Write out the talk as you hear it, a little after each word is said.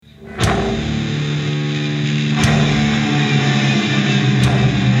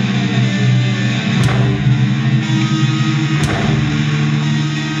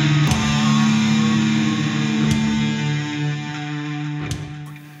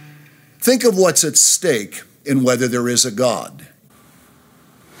Think of what's at stake in whether there is a God.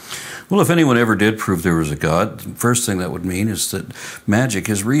 Well, if anyone ever did prove there was a God, the first thing that would mean is that magic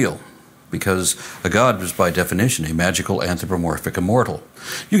is real, because a God is by definition a magical, anthropomorphic immortal.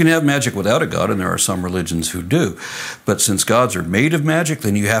 You can have magic without a God, and there are some religions who do. But since gods are made of magic,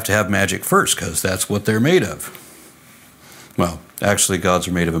 then you have to have magic first, because that's what they're made of. Well, actually, gods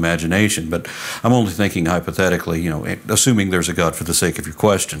are made of imagination, but I'm only thinking hypothetically, assuming there's a God for the sake of your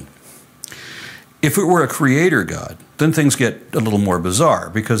question. If it were a creator God, then things get a little more bizarre,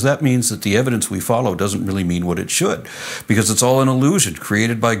 because that means that the evidence we follow doesn't really mean what it should, because it's all an illusion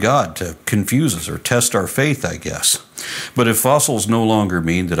created by God to confuse us or test our faith, I guess. But if fossils no longer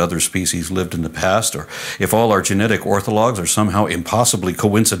mean that other species lived in the past, or if all our genetic orthologs are somehow impossibly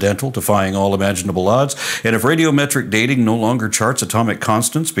coincidental, defying all imaginable odds, and if radiometric dating no longer charts atomic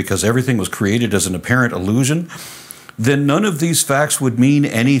constants because everything was created as an apparent illusion, then none of these facts would mean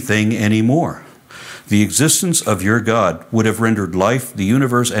anything anymore. The existence of your God would have rendered life, the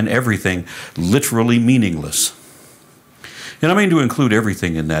universe, and everything literally meaningless. And I mean to include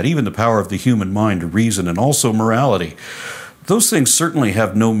everything in that, even the power of the human mind to reason and also morality. Those things certainly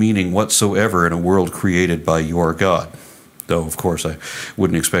have no meaning whatsoever in a world created by your God. Though, of course, I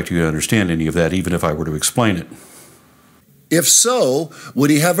wouldn't expect you to understand any of that, even if I were to explain it. If so,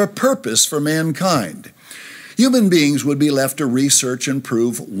 would he have a purpose for mankind? Human beings would be left to research and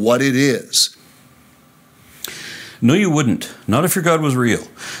prove what it is. No, you wouldn't. Not if your God was real.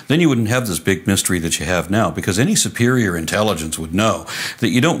 Then you wouldn't have this big mystery that you have now, because any superior intelligence would know that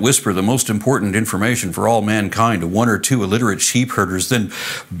you don't whisper the most important information for all mankind to one or two illiterate sheep herders, then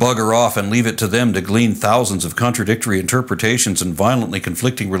bugger off and leave it to them to glean thousands of contradictory interpretations and violently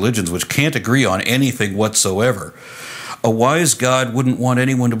conflicting religions which can't agree on anything whatsoever. A wise God wouldn't want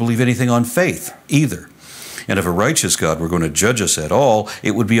anyone to believe anything on faith either. And if a righteous God were going to judge us at all,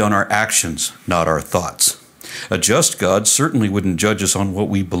 it would be on our actions, not our thoughts. A just God certainly wouldn't judge us on what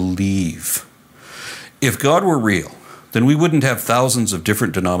we believe. If God were real, then we wouldn't have thousands of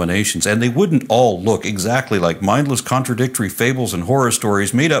different denominations, and they wouldn't all look exactly like mindless contradictory fables and horror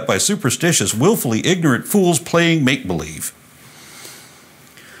stories made up by superstitious, willfully ignorant fools playing make-believe.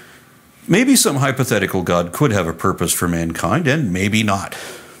 Maybe some hypothetical God could have a purpose for mankind, and maybe not.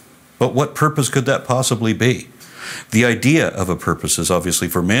 But what purpose could that possibly be? The idea of a purpose is obviously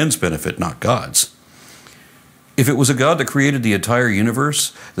for man's benefit, not God's. If it was a God that created the entire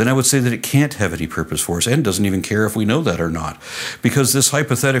universe, then I would say that it can't have any purpose for us and doesn't even care if we know that or not. Because this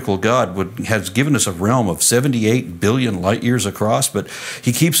hypothetical God has given us a realm of 78 billion light years across, but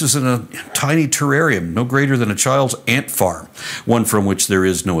he keeps us in a tiny terrarium, no greater than a child's ant farm, one from which there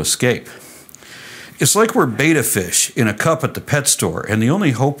is no escape. It's like we're betta fish in a cup at the pet store, and the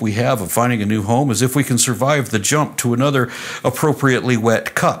only hope we have of finding a new home is if we can survive the jump to another appropriately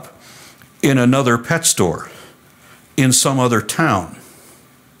wet cup in another pet store, in some other town.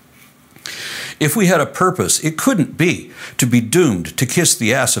 If we had a purpose, it couldn't be to be doomed to kiss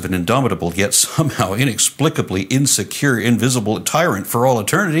the ass of an indomitable yet somehow inexplicably insecure, invisible tyrant for all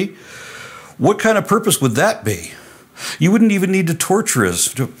eternity. What kind of purpose would that be? You wouldn't even need to torture us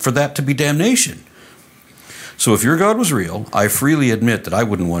for that to be damnation. So if your God was real, I freely admit that I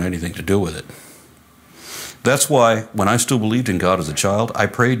wouldn't want anything to do with it. That's why, when I still believed in God as a child, I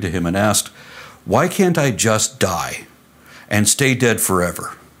prayed to him and asked, why can't I just die and stay dead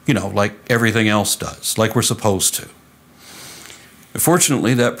forever? Like everything else does, like we're supposed to.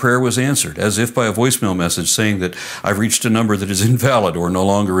 Fortunately, that prayer was answered, as if by a voicemail message saying that I've reached a number that is invalid or no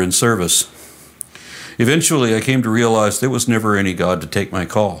longer in service. Eventually, I came to realize there was never any God to take my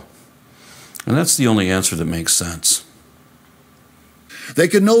call. And that's the only answer that makes sense. They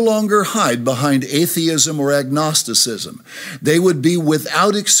could no longer hide behind atheism or agnosticism. They would be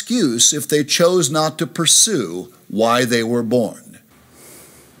without excuse if they chose not to pursue why they were born.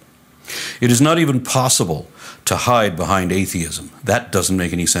 It is not even possible to hide behind atheism. That doesn't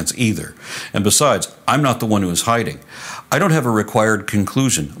make any sense either. And besides, I'm not the one who is hiding. I don't have a required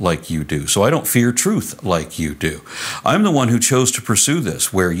conclusion like you do, so I don't fear truth like you do. I'm the one who chose to pursue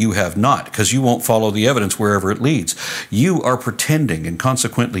this where you have not, because you won't follow the evidence wherever it leads. You are pretending, and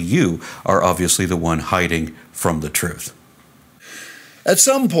consequently you are obviously the one hiding from the truth. At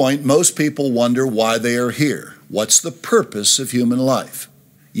some point, most people wonder why they are here. What's the purpose of human life?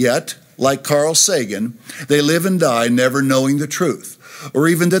 Yet, like Carl Sagan, they live and die never knowing the truth, or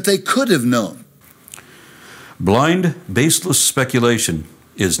even that they could have known. Blind, baseless speculation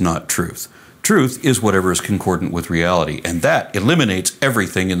is not truth. Truth is whatever is concordant with reality, and that eliminates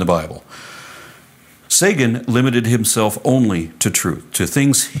everything in the Bible. Sagan limited himself only to truth, to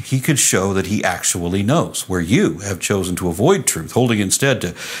things he could show that he actually knows, where you have chosen to avoid truth, holding instead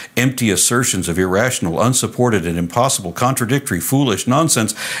to empty assertions of irrational, unsupported, and impossible, contradictory, foolish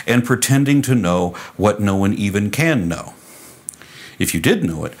nonsense, and pretending to know what no one even can know. If you did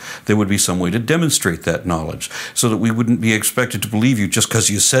know it, there would be some way to demonstrate that knowledge, so that we wouldn't be expected to believe you just because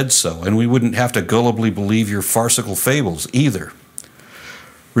you said so, and we wouldn't have to gullibly believe your farcical fables either.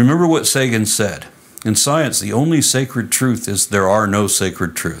 Remember what Sagan said. In science, the only sacred truth is there are no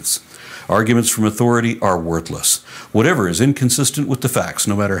sacred truths. Arguments from authority are worthless. Whatever is inconsistent with the facts,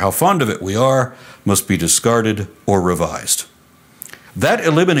 no matter how fond of it we are, must be discarded or revised. That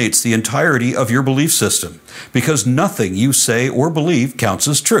eliminates the entirety of your belief system, because nothing you say or believe counts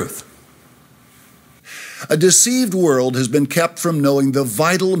as truth. A deceived world has been kept from knowing the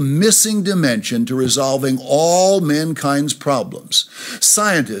vital missing dimension to resolving all mankind's problems.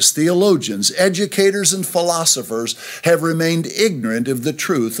 Scientists, theologians, educators, and philosophers have remained ignorant of the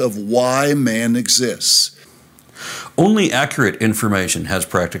truth of why man exists. Only accurate information has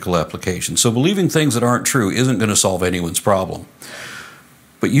practical application, so believing things that aren't true isn't going to solve anyone's problem.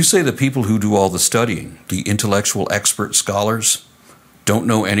 But you say the people who do all the studying, the intellectual expert scholars, don't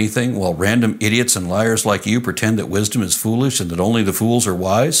know anything, while random idiots and liars like you pretend that wisdom is foolish and that only the fools are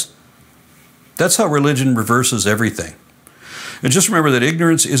wise? That's how religion reverses everything. And just remember that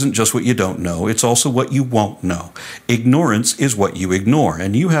ignorance isn't just what you don't know, it's also what you won't know. Ignorance is what you ignore,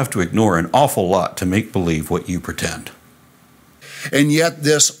 and you have to ignore an awful lot to make believe what you pretend. And yet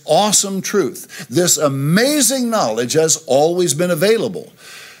this awesome truth, this amazing knowledge has always been available,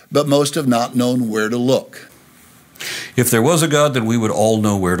 but most have not known where to look. If there was a God, then we would all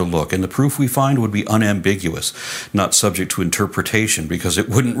know where to look, and the proof we find would be unambiguous, not subject to interpretation, because it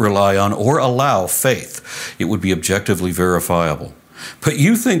wouldn't rely on or allow faith. It would be objectively verifiable. But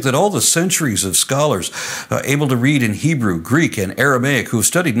you think that all the centuries of scholars able to read in Hebrew, Greek, and Aramaic, who have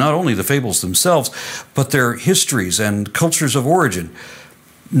studied not only the fables themselves, but their histories and cultures of origin,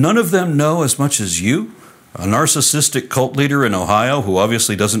 none of them know as much as you? A narcissistic cult leader in Ohio who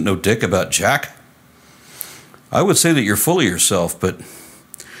obviously doesn't know dick about Jack? I would say that you're full of yourself, but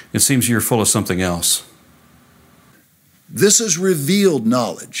it seems you're full of something else. This is revealed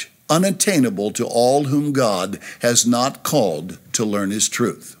knowledge, unattainable to all whom God has not called to learn his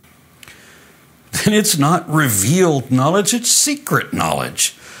truth. Then it's not revealed knowledge, it's secret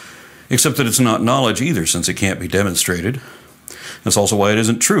knowledge. Except that it's not knowledge either, since it can't be demonstrated. That's also why it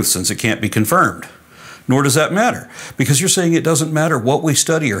isn't truth, since it can't be confirmed. Nor does that matter, because you're saying it doesn't matter what we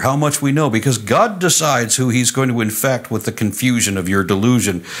study or how much we know, because God decides who he's going to infect with the confusion of your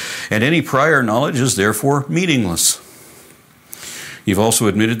delusion, and any prior knowledge is therefore meaningless. You've also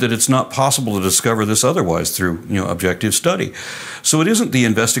admitted that it's not possible to discover this otherwise through objective study. So it isn't the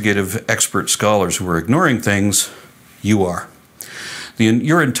investigative expert scholars who are ignoring things, you are.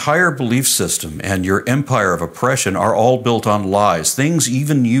 Your entire belief system and your empire of oppression are all built on lies, things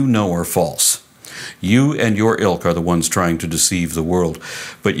even you know are false. You and your ilk are the ones trying to deceive the world,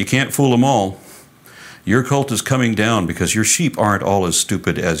 but you can't fool them all. Your cult is coming down because your sheep aren't all as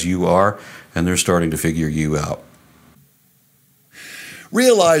stupid as you are, and they're starting to figure you out.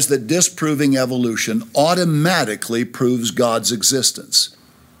 Realize that disproving evolution automatically proves God's existence.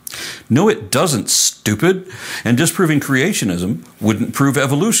 No, it doesn't, stupid. And disproving creationism wouldn't prove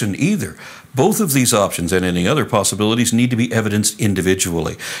evolution either. Both of these options and any other possibilities need to be evidenced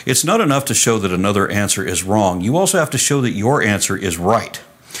individually. It's not enough to show that another answer is wrong. You also have to show that your answer is right.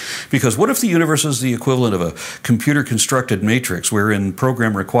 Because what if the universe is the equivalent of a computer-constructed matrix wherein the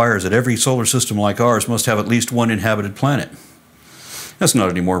program requires that every solar system like ours must have at least one inhabited planet? That's not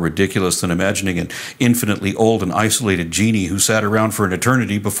any more ridiculous than imagining an infinitely old and isolated genie who sat around for an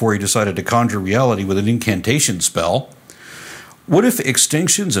eternity before he decided to conjure reality with an incantation spell. What if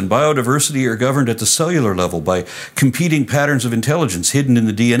extinctions and biodiversity are governed at the cellular level by competing patterns of intelligence hidden in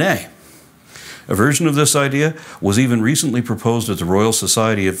the DNA? A version of this idea was even recently proposed at the Royal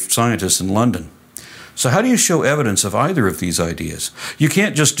Society of Scientists in London. So how do you show evidence of either of these ideas? You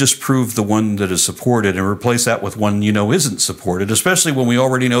can't just disprove the one that is supported and replace that with one you know isn't supported, especially when we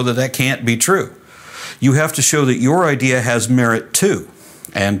already know that that can't be true. You have to show that your idea has merit too,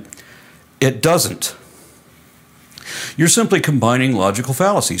 and it doesn't. You're simply combining logical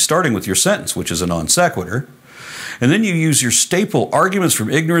fallacies, starting with your sentence, which is a non sequitur, and then you use your staple arguments from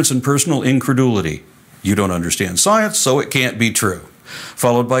ignorance and personal incredulity. You don't understand science, so it can't be true.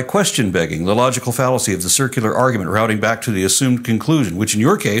 Followed by question begging, the logical fallacy of the circular argument routing back to the assumed conclusion, which in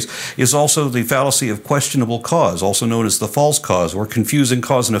your case is also the fallacy of questionable cause, also known as the false cause or confusing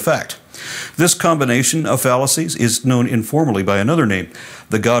cause and effect. This combination of fallacies is known informally by another name,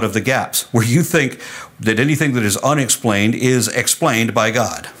 the God of the gaps, where you think that anything that is unexplained is explained by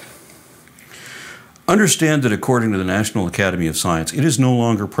God. Understand that according to the National Academy of Science, it is no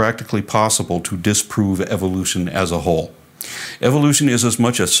longer practically possible to disprove evolution as a whole. Evolution is as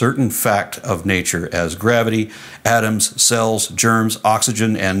much a certain fact of nature as gravity, atoms, cells, germs,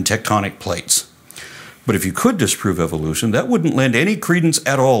 oxygen, and tectonic plates. But if you could disprove evolution, that wouldn't lend any credence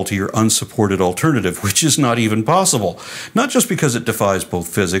at all to your unsupported alternative, which is not even possible. Not just because it defies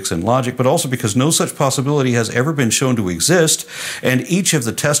both physics and logic, but also because no such possibility has ever been shown to exist, and each of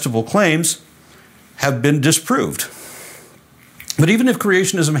the testable claims have been disproved. But even if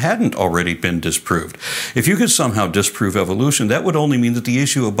creationism hadn't already been disproved, if you could somehow disprove evolution, that would only mean that the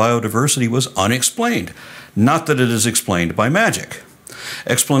issue of biodiversity was unexplained, not that it is explained by magic.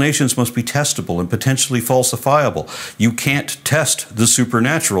 Explanations must be testable and potentially falsifiable. You can't test the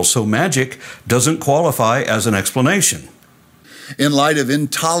supernatural, so magic doesn't qualify as an explanation. In light of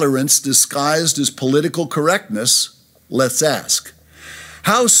intolerance disguised as political correctness, let's ask,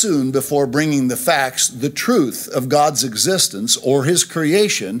 how soon before bringing the facts, the truth of God's existence or His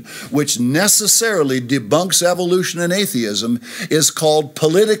creation, which necessarily debunks evolution and atheism, is called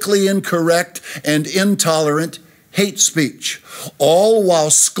politically incorrect and intolerant hate speech, all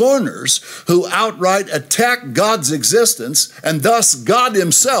while scorners who outright attack God's existence and thus God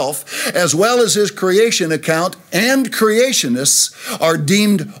Himself, as well as His creation account and creationists, are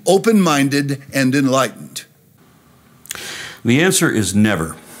deemed open-minded and enlightened? The answer is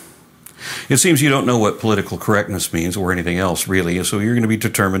never. It seems you don't know what political correctness means or anything else, really, so you're going to be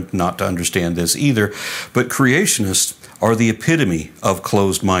determined not to understand this either. But creationists are the epitome of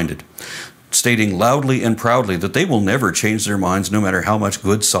closed-minded, stating loudly and proudly that they will never change their minds no matter how much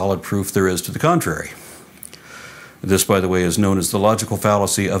good, solid proof there is to the contrary. This, by the way, is known as the logical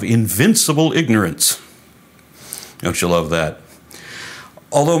fallacy of invincible ignorance. Don't you love that?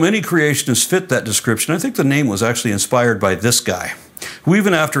 Although many creationists fit that description, I think the name was actually inspired by this guy, who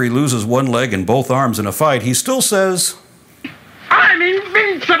even after he loses one leg and both arms in a fight, he still says, "I'm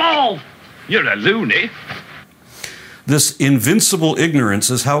invincible!" You're a loony. This invincible ignorance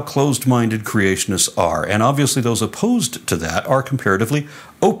is how closed-minded creationists are, and obviously those opposed to that are comparatively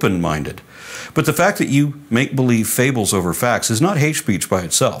open-minded. But the fact that you make believe fables over facts is not hate speech by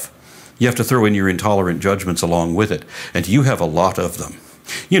itself. You have to throw in your intolerant judgments along with it, and you have a lot of them.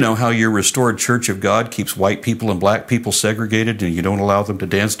 You know how your restored Church of God keeps white people and black people segregated and you don't allow them to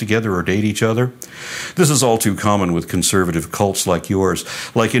dance together or date each other? This is all too common with conservative cults like yours,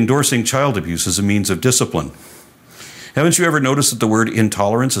 like endorsing child abuse as a means of discipline. Haven't you ever noticed that the word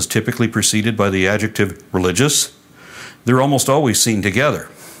intolerance is typically preceded by the adjective religious? They're almost always seen together.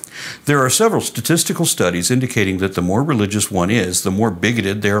 There are several statistical studies indicating that the more religious one is, the more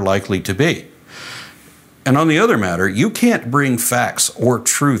bigoted they're likely to be. And on the other matter, you can't bring facts or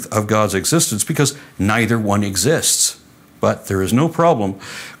truth of God's existence because neither one exists. But there is no problem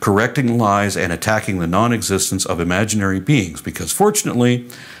correcting lies and attacking the non-existence of imaginary beings because, fortunately,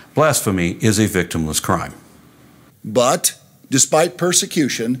 blasphemy is a victimless crime. But, despite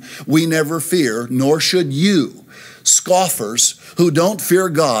persecution, we never fear, nor should you, scoffers who don't fear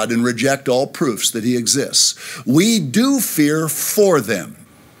God and reject all proofs that He exists. We do fear for them.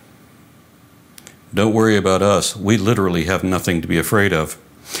 Don't worry about us. We literally have nothing to be afraid of,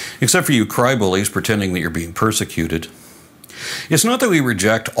 except for you crybullies pretending that you're being persecuted. It's not that we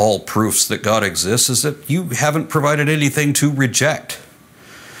reject all proofs that God exists, it's that you haven't provided anything to reject.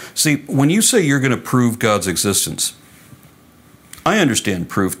 See, when you say you're going to prove God's existence, I understand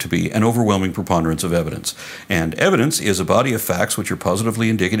proof to be an overwhelming preponderance of evidence, and evidence is a body of facts which are positively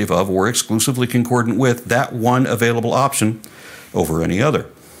indicative of or exclusively concordant with that one available option over any other.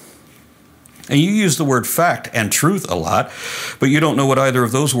 And you use the word fact and truth a lot, but you don't know what either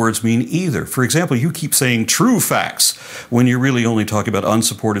of those words mean either. For example, you keep saying true facts when you're really only talking about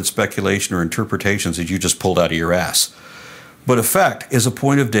unsupported speculation or interpretations that you just pulled out of your ass. But a fact is a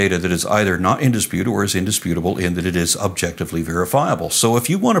point of data that is either not in dispute or is indisputable in that it is objectively verifiable. So if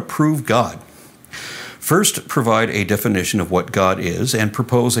you want to prove God, first provide a definition of what God is and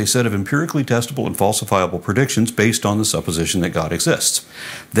propose a set of empirically testable and falsifiable predictions based on the supposition that God exists.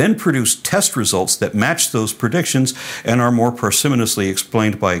 Then produce test results that match those predictions and are more parsimoniously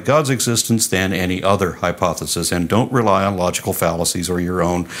explained by God's existence than any other hypothesis, and don't rely on logical fallacies or your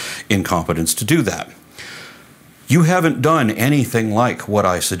own incompetence to do that. You haven't done anything like what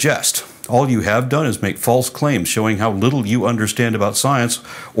I suggest. All you have done is make false claims showing how little you understand about science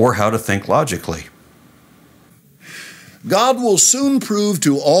or how to think logically. God will soon prove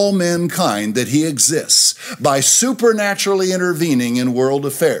to all mankind that He exists by supernaturally intervening in world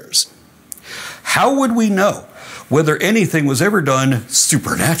affairs. How would we know whether anything was ever done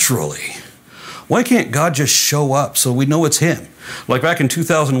supernaturally? Why can't God just show up so we know it's him? Like back in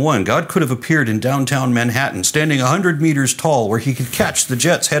 2001, God could have appeared in downtown Manhattan, standing 100 meters tall, where he could catch the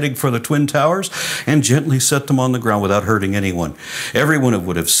jets heading for the Twin Towers and gently set them on the ground without hurting anyone. Everyone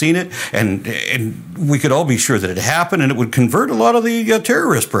would have seen it, and we could all be sure that it happened, and it would convert a lot of the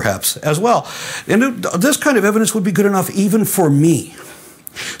terrorists, perhaps, as well. And this kind of evidence would be good enough even for me.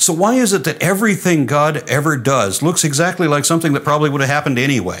 So why is it that everything God ever does looks exactly like something that probably would have happened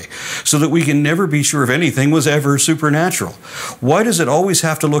anyway, so that we can never be sure if anything was ever supernatural? Why does it always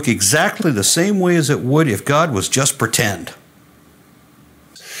have to look exactly the same way as it would if God was just pretend?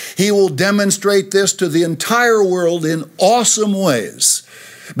 He will demonstrate this to the entire world in awesome ways.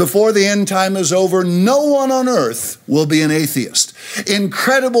 Before the end time is over, no one on earth will be an atheist.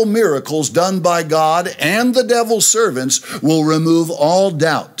 Incredible miracles done by God and the devil's servants will remove all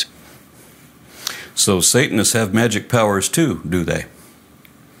doubt. So Satanists have magic powers too, do they?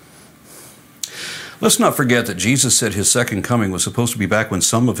 Let's not forget that Jesus said his second coming was supposed to be back when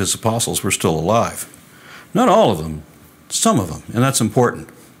some of his apostles were still alive. Not all of them, some of them, and that's important.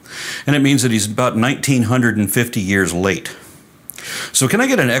 And it means that he's about 1950 years late. So can I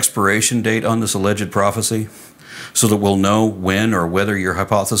get an expiration date on this alleged prophecy so that we'll know when or whether your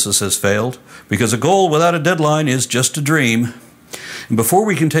hypothesis has failed? Because a goal without a deadline is just a dream. And before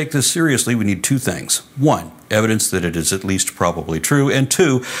we can take this seriously, we need two things. One, evidence that it is at least probably true. And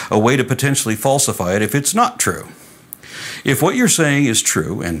two, a way to potentially falsify it if it's not true. If what you're saying is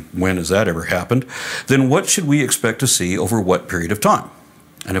true, and when has that ever happened, then what should we expect to see over what period of time?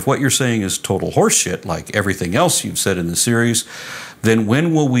 And if what you're saying is total horseshit, like everything else you've said in the series, then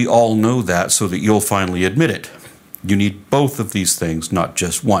when will we all know that so that you'll finally admit it? You need both of these things, not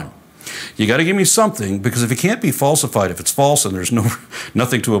just one. You got to give me something, because if it can't be falsified, if it's false and there's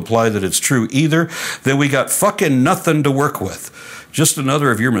nothing to imply that it's true either, then we got fucking nothing to work with. Just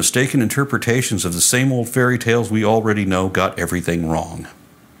another of your mistaken interpretations of the same old fairy tales we already know got everything wrong.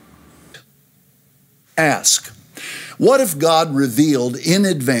 Ask, what if God revealed in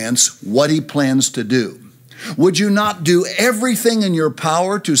advance what he plans to do? Would you not do everything in your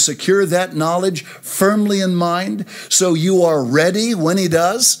power to secure that knowledge firmly in mind so you are ready when he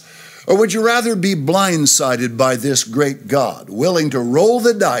does? Or would you rather be blindsided by this great God, willing to roll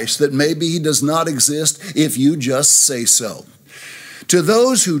the dice that maybe he does not exist if you just say so? To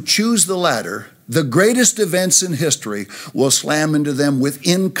those who choose the latter, the greatest events in history will slam into them with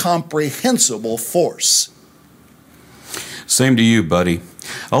incomprehensible force. Same to you, buddy.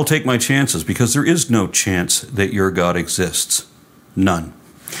 I'll take my chances, because there is no chance that your God exists. None.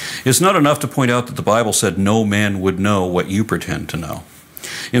 It's not enough to point out that the Bible said no man would know what you pretend to know.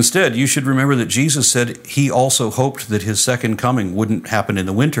 Instead, you should remember that Jesus said he also hoped that his second coming wouldn't happen in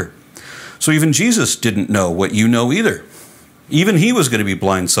the winter. So even Jesus didn't know what you know either. Even he was going to be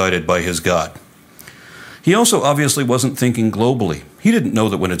blindsided by his God. He also obviously wasn't thinking globally. He didn't know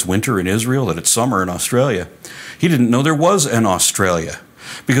that when it's winter in Israel, that it's summer in Australia. He didn't know there was an Australia,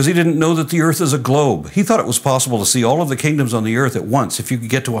 because he didn't know that the earth is a globe. He thought it was possible to see all of the kingdoms on the earth at once if you could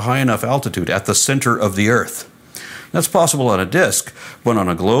get to a high enough altitude at the center of the earth. That's possible on a disk, but on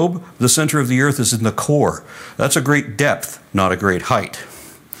a globe, the center of the earth is in the core. That's a great depth, not a great height.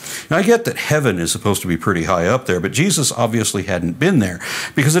 Now, I get that heaven is supposed to be pretty high up there, but Jesus obviously hadn't been there,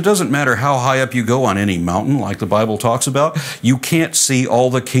 because it doesn't matter how high up you go on any mountain, like the Bible talks about, you can't see all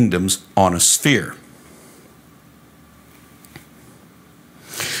the kingdoms on a sphere.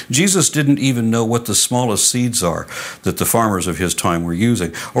 Jesus didn't even know what the smallest seeds are that the farmers of his time were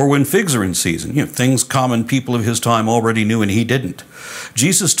using, or when figs are in season, things common people of his time already knew and he didn't.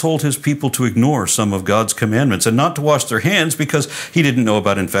 Jesus told his people to ignore some of God's commandments and not to wash their hands, because he didn't know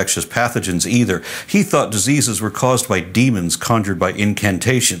about infectious pathogens either. He thought diseases were caused by demons conjured by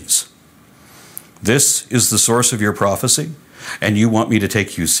incantations. This is the source of your prophecy, and you want me to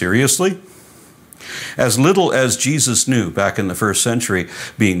take you seriously? As little as Jesus knew back in the first century,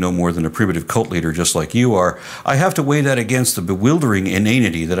 being no more than a primitive cult leader just like you are, I have to weigh that against the bewildering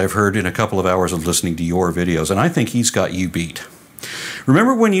inanity that I've heard in a couple of hours of listening to your videos, and I think he's got you beat.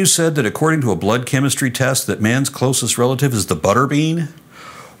 Remember when you said that according to a blood chemistry test that man's closest relative is the butterbean?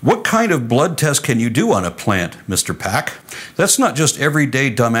 What kind of blood test can you do on a plant, Mr. Pack? That's not just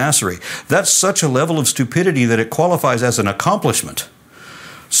everyday dumbassery. That's such a level of stupidity that it qualifies as an accomplishment.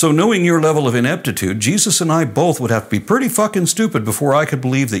 So knowing your level of ineptitude, Jesus and I both would have to be pretty fucking stupid before I could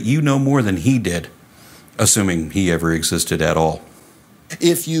believe that you know more than he did, assuming he ever existed at all.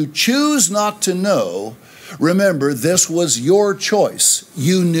 If you choose not to know, remember this was your choice.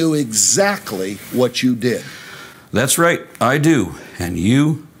 You knew exactly what you did. That's right, I do, and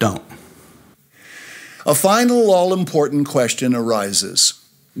you don't. A final all-important question arises.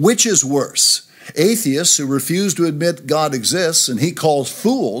 Which is worse? Atheists who refuse to admit God exists and he calls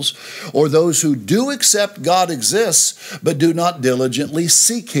fools, or those who do accept God exists but do not diligently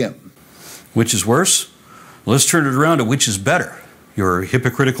seek him? Which is worse? Let's turn it around to which is better. Your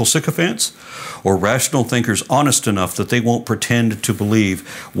hypocritical sycophants or rational thinkers honest enough that they won't pretend to believe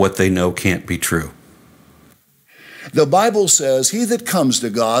what they know can't be true? The Bible says, he that comes to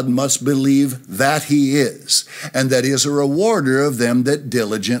God must believe that he is, and that he is a rewarder of them that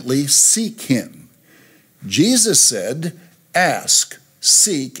diligently seek him. Jesus said, ask,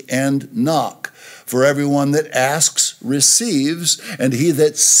 seek, and knock. For everyone that asks receives, and he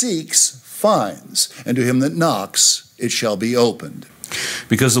that seeks finds, and to him that knocks it shall be opened.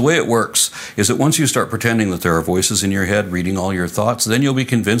 Because the way it works is that once you start pretending that there are voices in your head reading all your thoughts, then you'll be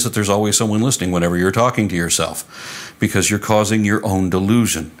convinced that there's always someone listening whenever you're talking to yourself, because you're causing your own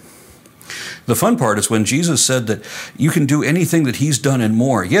delusion. The fun part is when Jesus said that you can do anything that he's done and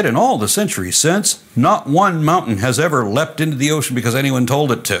more, yet in all the centuries since, not one mountain has ever leapt into the ocean because anyone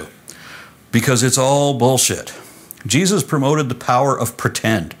told it to. Because it's all bullshit. Jesus promoted the power of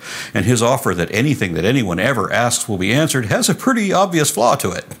pretend, and his offer that anything that anyone ever asks will be answered has a pretty obvious flaw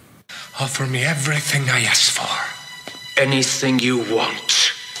to it. Offer me everything I ask for. Anything you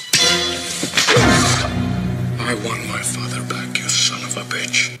want. I want my father back, you son of a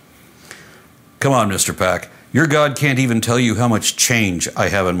bitch. Come on, Mr. Pack. Your God can't even tell you how much change I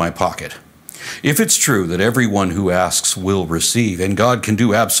have in my pocket. If it's true that everyone who asks will receive, and God can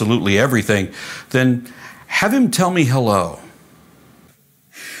do absolutely everything, then have him tell me hello.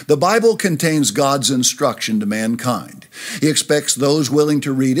 The Bible contains God's instruction to mankind. He expects those willing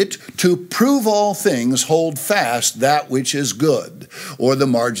to read it to prove all things, hold fast that which is good, or the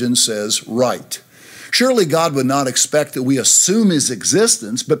margin says right. Surely God would not expect that we assume his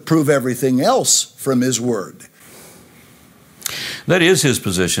existence, but prove everything else from his word. That is his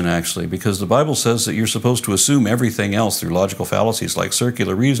position, actually, because the Bible says that you're supposed to assume everything else through logical fallacies like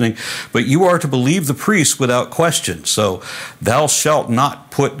circular reasoning, but you are to believe the priest without question. So, thou shalt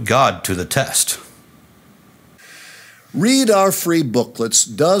not put God to the test. Read our free booklets,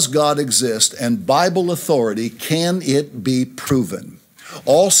 Does God Exist? And Bible Authority, Can It Be Proven?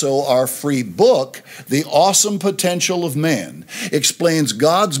 Also, our free book, The Awesome Potential of Man, explains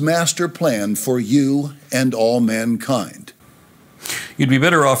God's master plan for you and all mankind. You'd be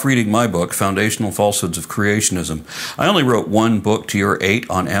better off reading my book, Foundational Falsehoods of Creationism. I only wrote one book to your 8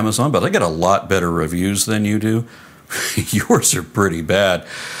 on Amazon, but I get a lot better reviews than you do. Yours are pretty bad.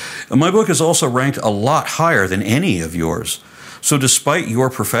 My book is also ranked a lot higher than any of yours. So despite your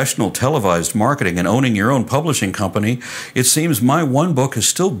professional televised marketing and owning your own publishing company, it seems my one book has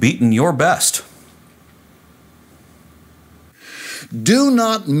still beaten your best. Do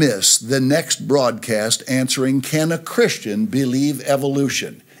not miss the next broadcast answering, Can a Christian Believe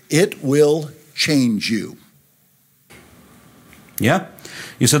Evolution? It will change you. Yeah?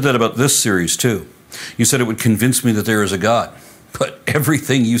 You said that about this series too. You said it would convince me that there is a God. But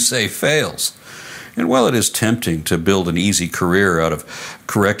everything you say fails. And while it is tempting to build an easy career out of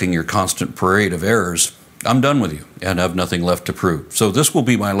correcting your constant parade of errors, I'm done with you and have nothing left to prove. So this will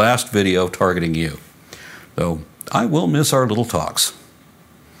be my last video targeting you. Though I will miss our little talks.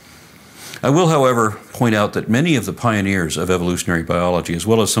 I will, however, point out that many of the pioneers of evolutionary biology, as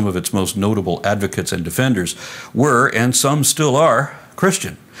well as some of its most notable advocates and defenders, were, and some still are,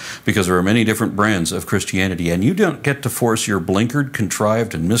 Christian, because there are many different brands of Christianity, and you don't get to force your blinkered,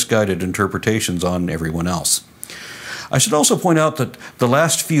 contrived, and misguided interpretations on everyone else. I should also point out that the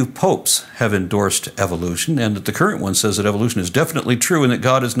last few popes have endorsed evolution, and that the current one says that evolution is definitely true and that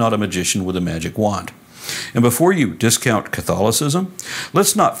God is not a magician with a magic wand. And before you discount Catholicism,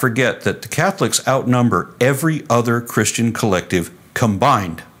 let's not forget that the Catholics outnumber every other Christian collective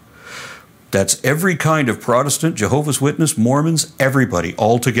combined. That's every kind of Protestant, Jehovah's Witness, Mormons, everybody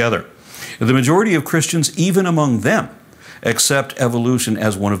all together. The majority of Christians, even among them, accept evolution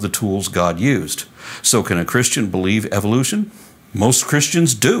as one of the tools God used. So can a Christian believe evolution? Most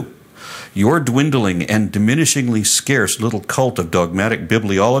Christians do. Your dwindling and diminishingly scarce little cult of dogmatic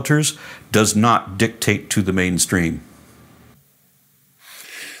bibliolaters does not dictate to the mainstream.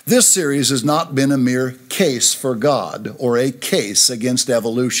 This series has not been a mere case for God or a case against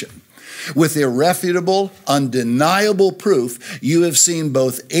evolution. With irrefutable, undeniable proof, you have seen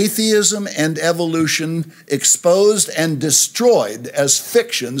both atheism and evolution exposed and destroyed as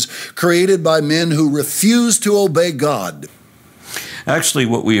fictions created by men who refuse to obey God. Actually,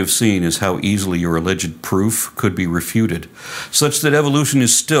 what we have seen is how easily your alleged proof could be refuted, such that evolution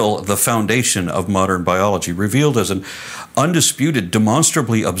is still the foundation of modern biology, revealed as an undisputed,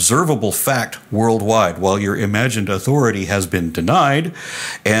 demonstrably observable fact worldwide, while your imagined authority has been denied,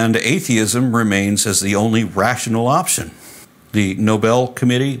 and atheism remains as the only rational option. The Nobel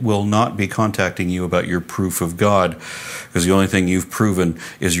Committee will not be contacting you about your proof of God, because the only thing you've proven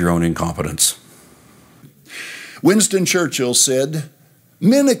is your own incompetence. Winston Churchill said,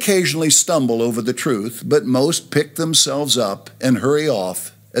 "Men occasionally stumble over the truth, but most pick themselves up and hurry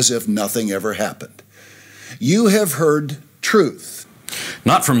off as if nothing ever happened." You have heard truth.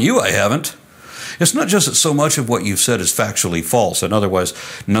 Not from you, I haven't. It's not just that so much of what you've said is factually false and otherwise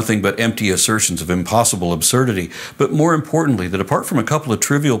nothing but empty assertions of impossible absurdity, but more importantly, that apart from a couple of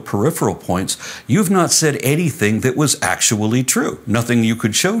trivial peripheral points, you've not said anything that was actually true, nothing you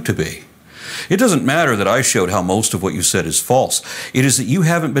could show to be. It doesn't matter that I showed how most of what you said is false. It is that you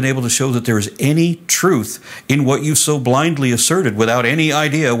haven't been able to show that there is any truth in what you so blindly asserted without any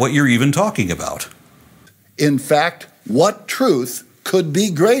idea what you're even talking about. In fact, what truth could be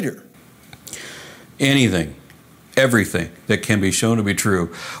greater? Anything, everything that can be shown to be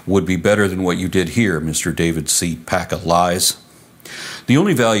true would be better than what you did here, Mr. David C. Pack of Lies. The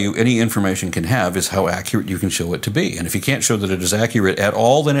only value any information can have is how accurate you can show it to be. And if you can't show that it is accurate at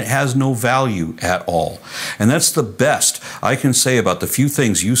all, then it has no value at all. And that's the best I can say about the few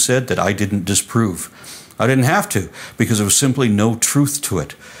things you said that I didn't disprove. I didn't have to, because there was simply no truth to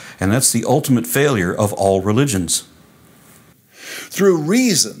it. And that's the ultimate failure of all religions. Through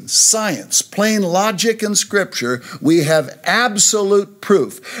reason, science, plain logic, and scripture, we have absolute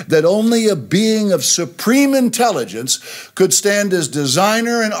proof that only a being of supreme intelligence could stand as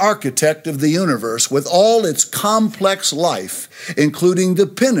designer and architect of the universe with all its complex life, including the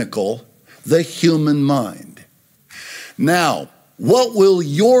pinnacle, the human mind. Now, what will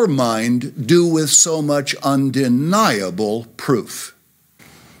your mind do with so much undeniable proof?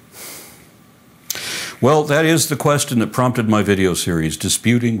 Well, that is the question that prompted my video series,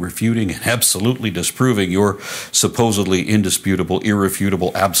 disputing, refuting, and absolutely disproving your supposedly indisputable,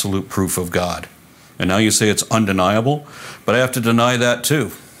 irrefutable, absolute proof of God. And now you say it's undeniable, but I have to deny that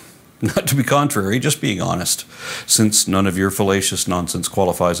too. Not to be contrary, just being honest, since none of your fallacious nonsense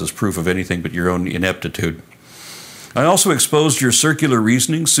qualifies as proof of anything but your own ineptitude. I also exposed your circular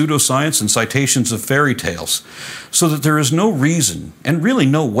reasoning, pseudoscience, and citations of fairy tales, so that there is no reason, and really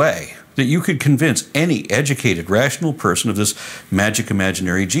no way, that you could convince any educated, rational person of this magic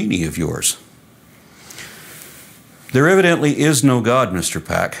imaginary genie of yours. There evidently is no God, Mr.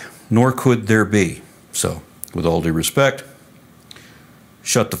 Pack, nor could there be. So, with all due respect,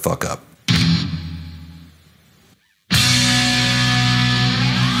 shut the fuck up.